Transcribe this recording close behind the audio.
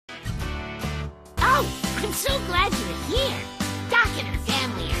I'm so glad you're here. Doc and her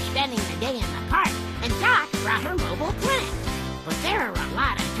family are spending the day in the park, and Doc brought her mobile clinic. But there are a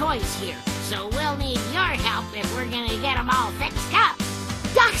lot of toys here, so we'll need your help if we're gonna get them all fixed up.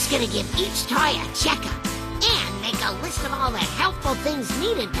 Doc's gonna give each toy a checkup and make a list of all the helpful things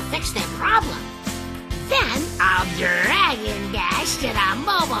needed to fix their problem. Then I'll dragon dash to the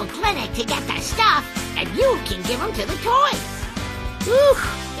mobile clinic to get the stuff, and you can give them to the toys. Whew,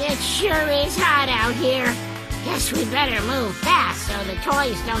 it sure is hot out here. Guess we better move fast so the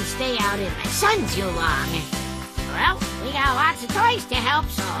toys don't stay out in the sun too long. Well, we got lots of toys to help,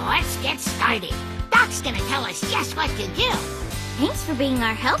 so let's get started. Doc's gonna tell us just what to do. Thanks for being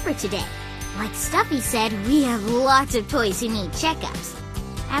our helper today. Like Stuffy said, we have lots of toys who need checkups.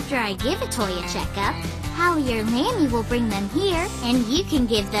 After I give a toy a checkup, Hallie or Lammy will bring them here, and you can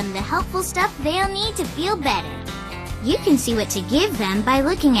give them the helpful stuff they'll need to feel better. You can see what to give them by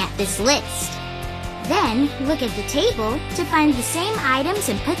looking at this list. Then, look at the table to find the same items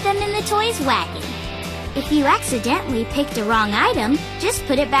and put them in the toy's wagon. If you accidentally picked a wrong item, just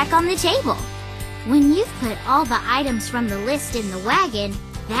put it back on the table. When you've put all the items from the list in the wagon,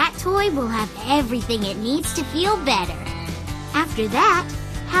 that toy will have everything it needs to feel better. After that,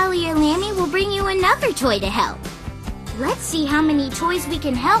 Hallie or Lammy will bring you another toy to help. Let's see how many toys we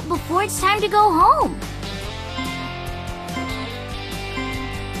can help before it's time to go home.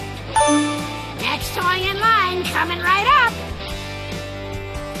 Next toy in line, coming right up.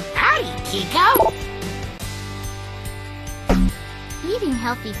 Howdy, Kiko. Eating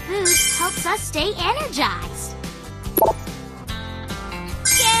healthy foods helps us stay energized.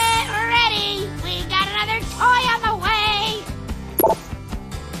 Get ready! We got another toy on the way!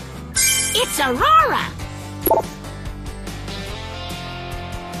 It's Aurora!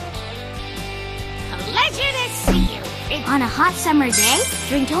 Pleasure to see you! On a hot summer day,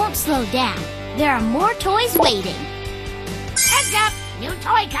 don't slow down. There are more toys waiting. Heads up! New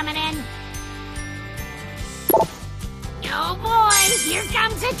toy coming in! Oh boy, here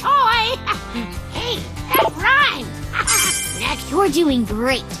comes a toy! Hey, that rhymed! Next, You're doing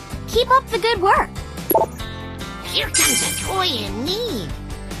great. Keep up the good work. here comes a toy in need.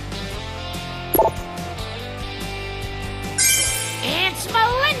 It's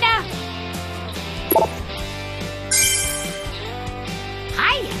Melinda!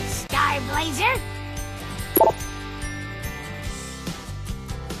 Hiya, Starblazer!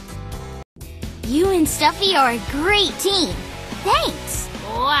 You and Stuffy are a great team. Thanks.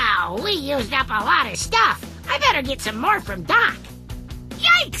 Wow, we used up a lot of stuff. I better get some more from Doc.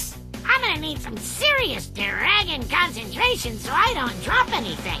 Yikes! I'm gonna need some serious dragon concentration so I don't drop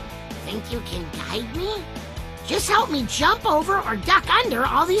anything. Think you can guide me? Just help me jump over or duck under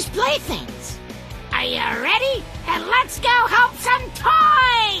all these playthings. Are you ready? And let's go help some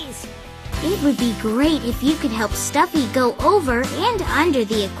toys! It would be great if you could help Stuffy go over and under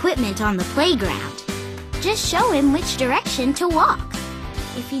the equipment on the playground. Just show him which direction to walk.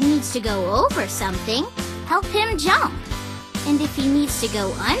 If he needs to go over something, help him jump. And if he needs to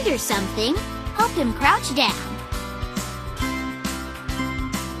go under something, help him crouch down.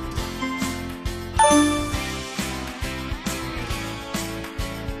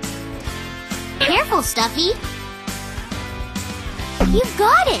 Careful, Stuffy. You've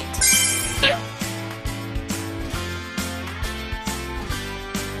got it!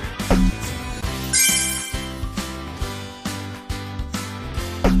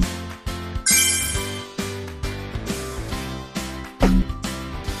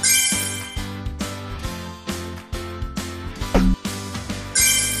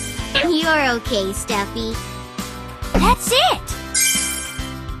 You're okay, Stuffy. That's it!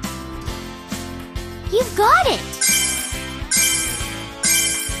 You've got it!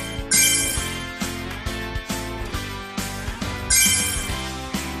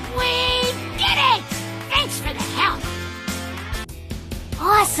 We did it! Thanks for the help.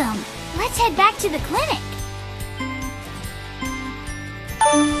 Awesome! Let's head back to the clinic.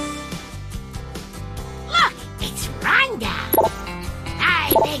 Look, it's Rhonda.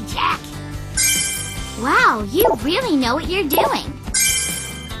 Hi, Big Jack. Wow, you really know what you're doing.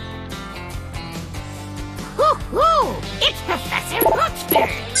 Hoo-hoo! It's Professor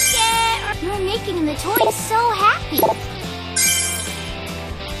Hooksford. Yeah! You're making the toys so happy.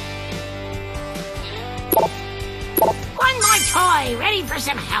 One more toy, ready for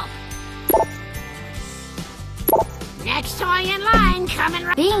some help. Next toy in line, coming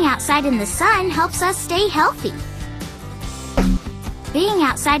right. Being outside in the sun helps us stay healthy. Being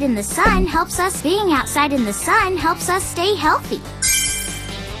outside in the sun helps us stay healthy.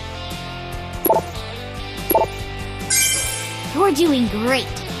 You're doing great.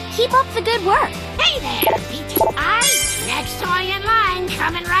 Keep up the good work. Hey there, Peaches Pie. Next toy in line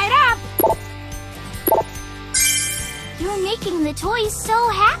coming right up. You're making the toys so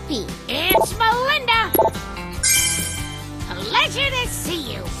happy. It's Melinda. Pleasure to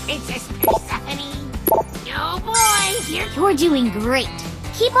see you, Princess Persephone. Oh boy, here... You're doing great.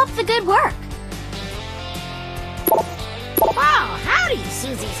 Keep up the good work. Oh, howdy,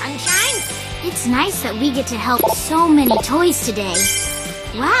 Susie Sunshine. It's nice that we get to help so many toys today.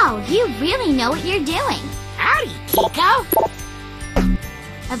 Wow, you really know what you're doing. Howdy, Kiko.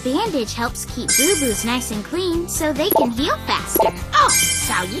 A bandage helps keep boo-boos nice and clean so they can heal faster. Oh,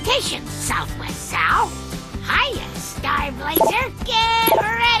 salutations, Southwest Sal. Hiya, Star Blazer. Get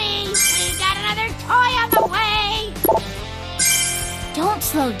ready. We got another toy on the way. Don't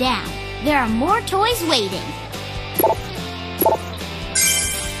slow down. There are more toys waiting.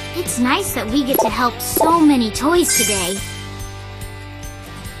 It's nice that we get to help so many toys today.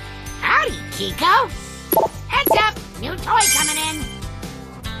 Howdy, Kiko. Heads up, new toy coming in.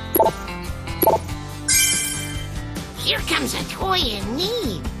 Here comes a toy in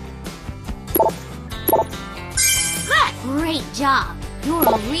need. Look, Great job. You're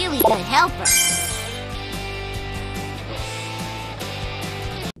a really good helper.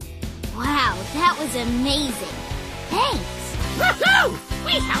 Wow, that was amazing. Thanks. woohoo!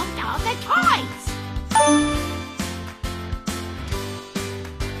 We helped all the toys.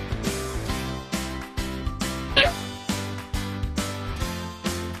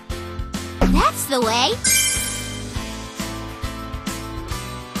 That's the way.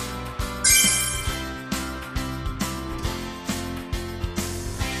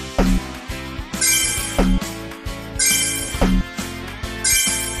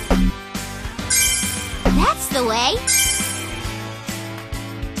 That's the way.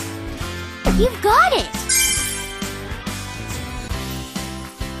 You've got it.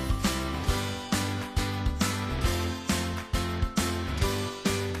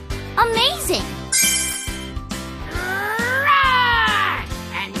 Amazing. Roar!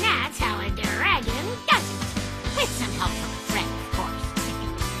 And that's how a dragon does it. With some help from a friend, of course.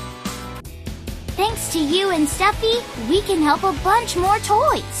 Thanks to you and Stuffy, we can help a bunch more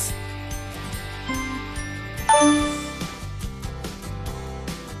toys.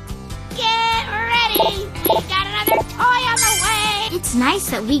 Get ready! We got another toy on the way! It's nice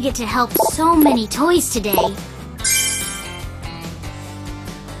that we get to help so many toys today.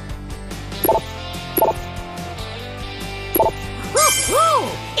 Woo-hoo!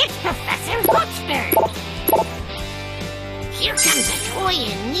 It's Professor Hooksberg! Here comes a toy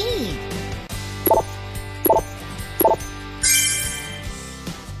in need.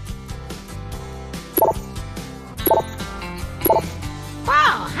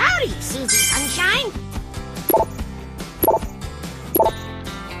 Whoa, howdy, Susie Sunshine!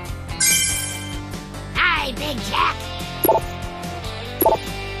 Hi, Big Jack!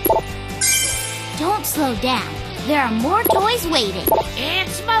 Don't slow down. There are more toys waiting.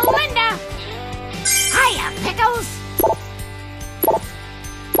 It's Melinda! Hiya, Pickles!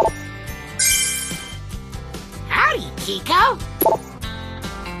 Howdy, Kiko!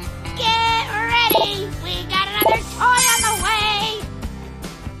 Get ready! We got another toy on the way!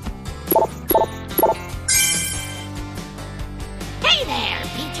 Hey there,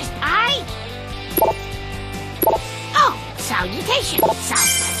 Peaches Pie! Oh, salutations,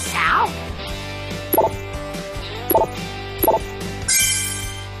 Southwest Sal!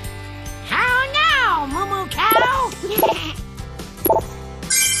 How now, Moo Cow?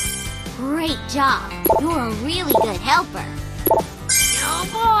 Great job. You're a really good helper. Oh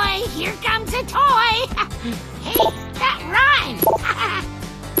boy, here comes a toy! Hey, that rhymed!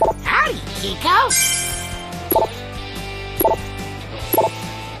 Howdy, Kiko!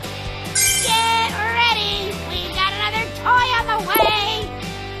 Get ready! We got another toy on the way!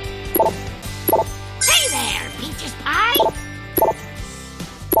 Hey there, Peaches Pie!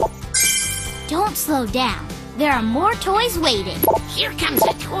 Don't slow down. There are more toys waiting. Here comes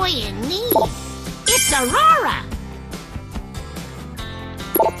a toy in need. It's Aurora!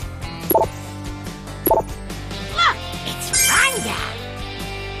 Look, it's Rhonda!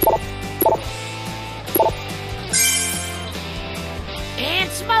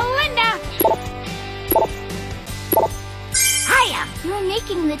 It's Melinda! Hiya! You're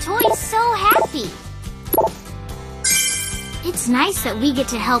making the toys so happy. It's nice that we get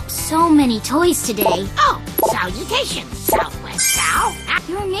to help so many toys today. Oh, salutations, Southwest Sal!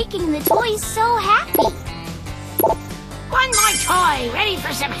 You're making the toys so happy. One more toy, ready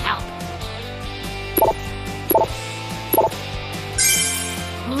for some help.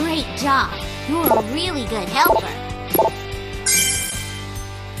 Great job. You're a really good helper.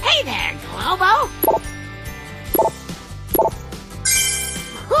 Lobo?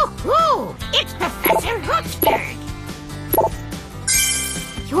 Hoo-hoo! It's Professor Hooksberg!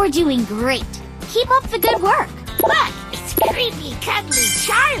 You're doing great. Keep up the good work. Look, it's creepy, cuddly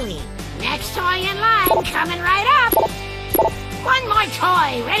Charlie. Next toy in line, coming right up. One more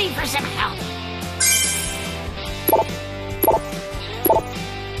toy, ready for some help.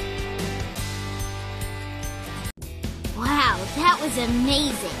 Wow, that was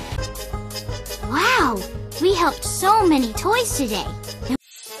amazing. Wow, we helped so many toys today.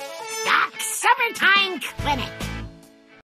 Doc Summertime Clinic.